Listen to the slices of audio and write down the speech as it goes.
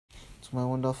my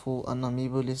wonderful and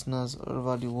amiable listeners all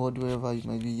over the world, wherever you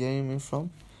might be hearing me from.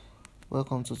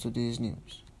 Welcome to today's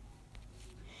news.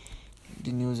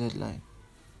 The news headline: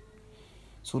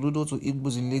 Soludo to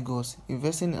Igbos in Lagos,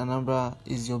 investing in Anambra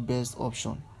is your best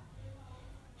option.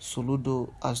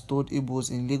 Soludo has told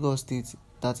Igbos in Lagos State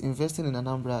that investing in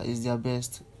Anambra is their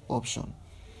best option.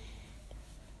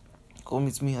 Come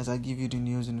with me as I give you the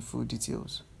news in full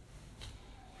details.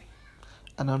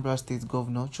 Anambra State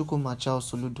Governor Chukwuma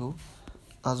Soludo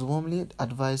has warmly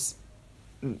advised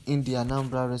in the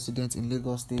Anambra residents in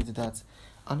Lagos State that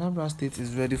Anambra State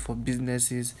is ready for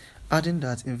businesses, adding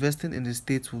that investing in the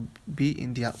state will be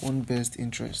in their own best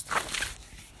interest.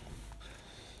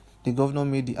 The governor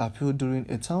made the appeal during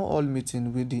a town hall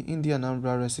meeting with the Indian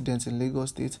Anambra residents in Lagos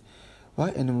State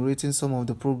while enumerating some of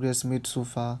the progress made so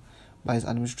far by his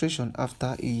administration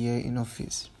after a year in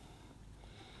office.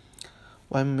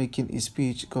 While making his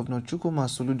speech, Governor Chukwuma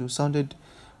Soludo sounded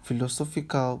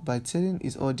philosophical by telling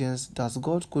his audience that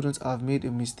God couldn't have made a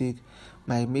mistake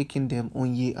by making them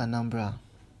Onye Anambra.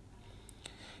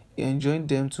 He enjoined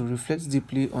them to reflect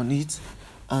deeply on it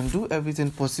and do everything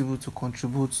possible to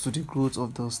contribute to the growth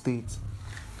of the state.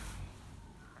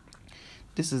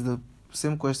 This is the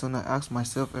same question I ask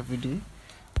myself every day,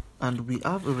 and we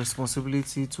have a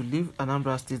responsibility to leave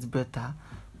Anambra State better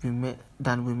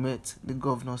than we met, the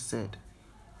governor said.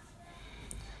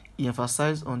 He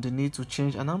emphasized on the need to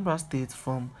change Anambra State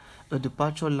from a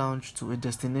departure lounge to a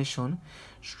destination,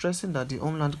 stressing that the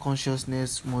homeland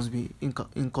consciousness must be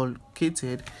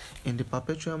inculcated in the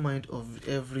perpetual mind of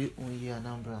every Onye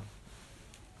Anambra.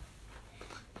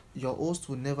 Your host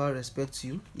will never respect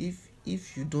you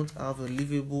if you don't have a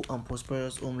livable and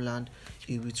prosperous homeland,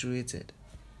 he reiterated.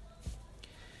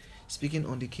 Speaking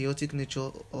on the chaotic nature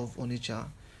of Onitsha,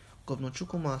 Governor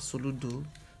Chukwuma Soludo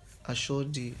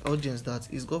assured the audience that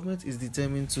his government is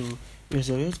determined to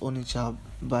resurrect Onitsha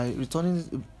by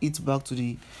returning it back to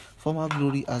the former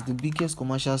glory as the biggest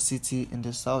commercial city in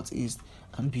the southeast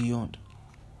and beyond.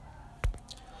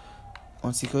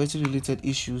 On security-related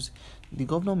issues, the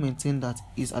governor maintained that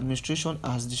his administration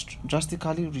has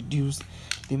drastically reduced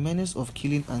the menace of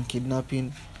killing and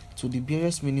kidnapping to the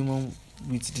barest minimum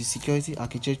with the security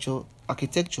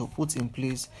architecture put in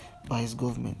place by his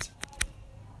government.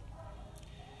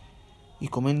 He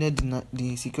commended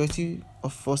the security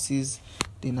forces,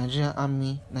 the Nigerian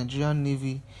Army, Nigerian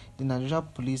Navy, the Nigerian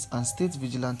Police and State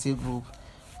Vigilante Group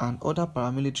and other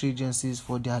paramilitary agencies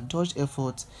for their dogged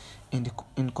efforts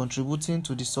in contributing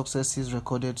to the successes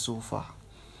recorded so far.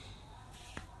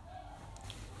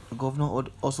 The governor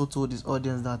also told his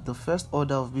audience that the first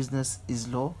order of business is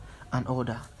law and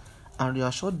order, and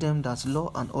reassured them that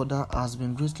law and order has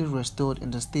been greatly restored in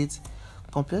the state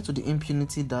compared to the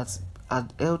impunity that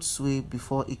had held sway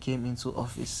before he came into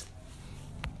office.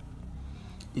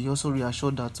 He also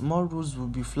reassured that more roads will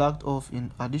be flagged off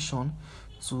in addition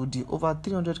to the over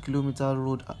 300-kilometer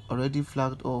road already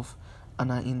flagged off and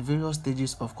are in various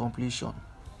stages of completion.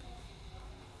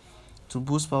 To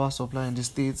boost power supply in the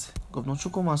state, Governor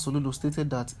Chukwuma Soludo stated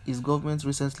that his government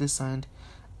recently signed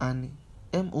an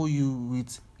MOU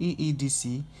with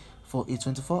EEDC for a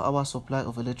 24-hour supply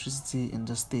of electricity in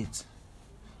the state.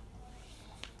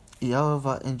 He,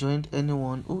 however, enjoined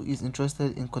anyone who is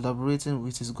interested in collaborating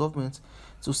with his government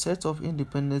to set up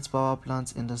independent power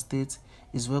plants in the state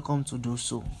is welcome to do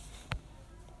so.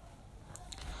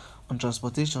 On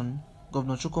transportation,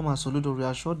 Governor Chukwuma Soludo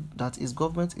reassured that his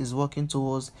government is working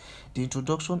towards the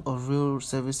introduction of rail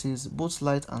services, both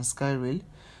light and sky rail,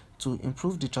 to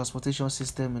improve the transportation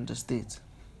system in the state.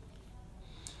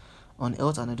 On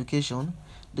health and education,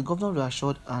 the governor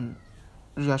reassured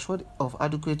of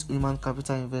adequate human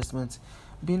capital investment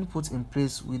being put in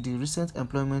place with the recent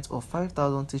employment of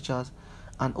 5,000 teachers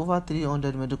and over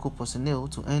 300 medical personnel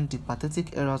to end the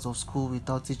pathetic eras of school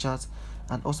without teachers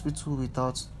and hospital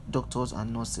without doctors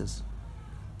and nurses.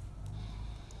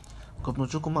 Governor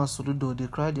Chukwuma Soludo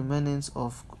decried the menace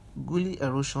of gully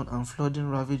erosion and flooding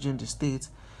ravaging the state,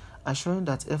 assuring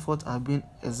that efforts are being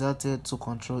exerted to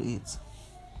control it.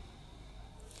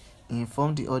 He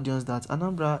informed the audience that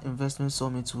Anambra Investment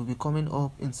Summit will be coming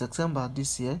up in September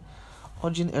this year,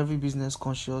 urging every business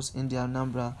conscious in the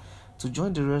Anambra to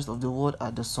join the rest of the world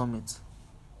at the summit.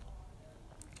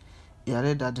 He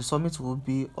added that the summit will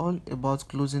be all about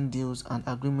closing deals and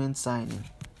agreement signing.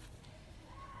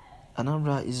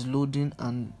 Anambra is loading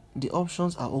and the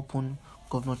options are open,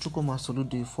 Governor Chukwuma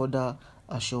Soludo further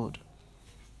assured.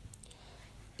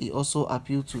 He also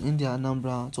appealed to India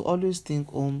Anambra to always think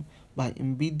home by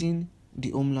embedding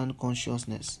the homeland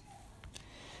consciousness,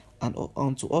 and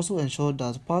to also ensure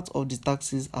that part of the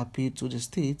taxes are paid to the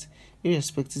state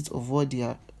irrespective of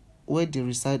where they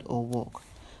reside or work,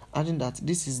 adding that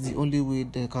this is the only way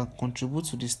they can contribute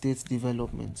to the state's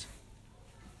development.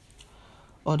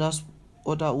 Others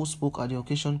who spoke at the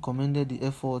occasion commended the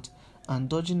effort and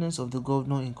doggedness of the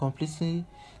governor in completely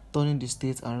turning the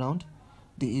state around.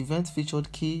 The event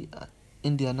featured key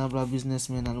Indian Anambra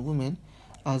businessmen and women,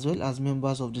 as well as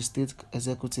members of the State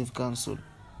Executive Council.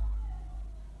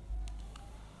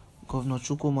 Governor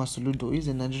Chukwuma Soludo is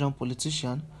a Nigerian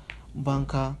politician,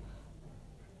 banker,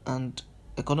 and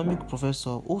economic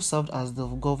professor who served as the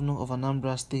governor of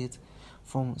Anambra State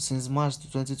since March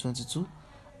 2022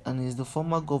 and is the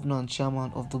former governor and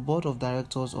chairman of the board of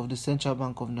directors of the Central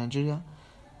Bank of Nigeria,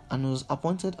 and was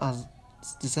appointed as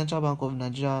the Central Bank of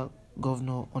Nigeria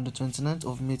governor on the 29th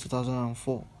of May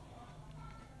 2004.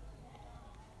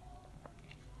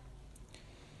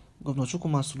 Governor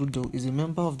Chukwuma Soludo is a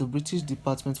member of the British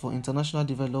Department for International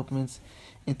Development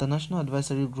International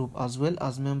Advisory Group, as well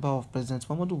as member of President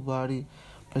Muhammadu Buhari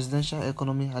Presidential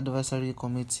Economic Advisory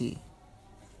Committee.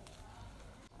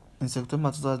 In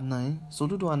September 2009,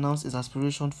 Soludo announced his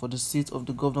aspiration for the seat of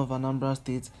the governor of Anambra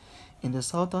State in the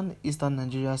Southern Eastern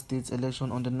Nigeria State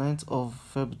election on the 9th of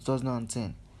February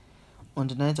 2010. On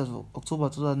the 9th of October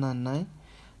 2009,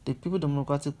 the People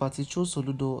Democratic Party chose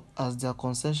Soludo as their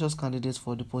consensus candidate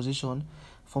for the position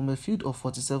from a field of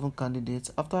 47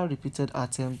 candidates after repeated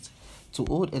attempts to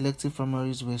hold elective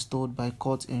primaries were stalled by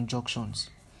court injunctions.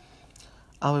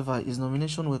 However, his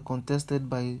nomination were contested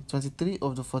by 23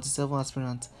 of the 47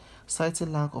 aspirants,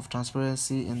 citing lack of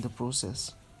transparency in the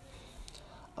process.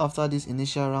 After this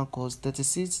initial rancors,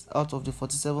 36 out of the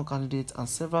 47 candidates and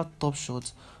several top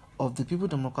shots of the People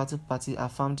Democratic Party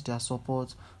affirmed their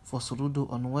support for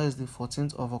Soludo on Wednesday,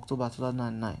 14th of October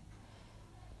 2009.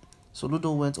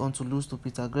 Soludo went on to lose to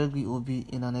Peter Gregory Obi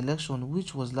in an election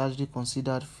which was largely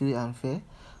considered free and fair,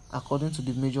 according to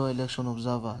the major election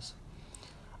observers.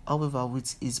 However,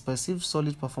 with his perceived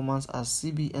solid performance as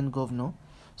CBN governor,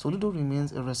 Soludo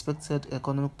remains a respected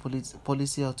economic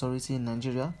policy authority in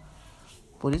Nigeria.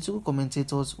 Political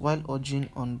commentators, while urging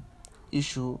on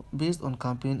issue based on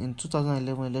campaign in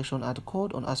 2011 election, had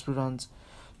called on aspirants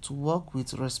to work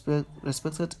with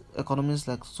respected economists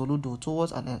like Soludo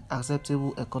towards an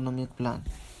acceptable economic plan.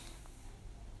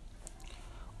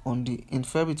 In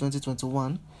February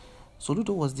 2021, Soludo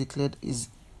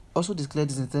also declared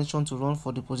his intention to run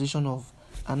for the position of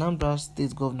Anambra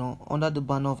State Governor under the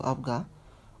banner of APGA.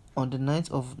 On the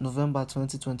 9th of November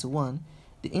 2021,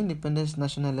 the Independent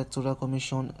National Electoral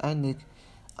Commission (INEC)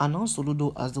 announced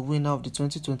Soludo as the winner of the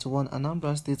 2021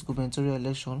 Anambra State gubernatorial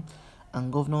election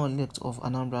and governor-elect of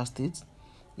Anambra State.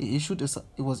 He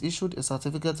was issued a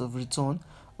certificate of return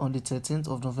on the 13th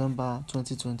of November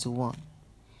 2021.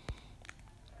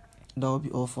 That will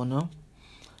be all for now.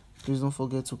 Please don't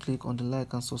forget to click on the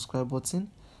like and subscribe button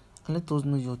and let us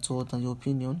know your thoughts and your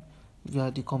opinion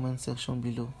via the comment section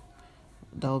below.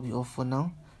 That will be all for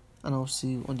now, and I'll see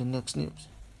you on the next news.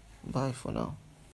 Bye for now.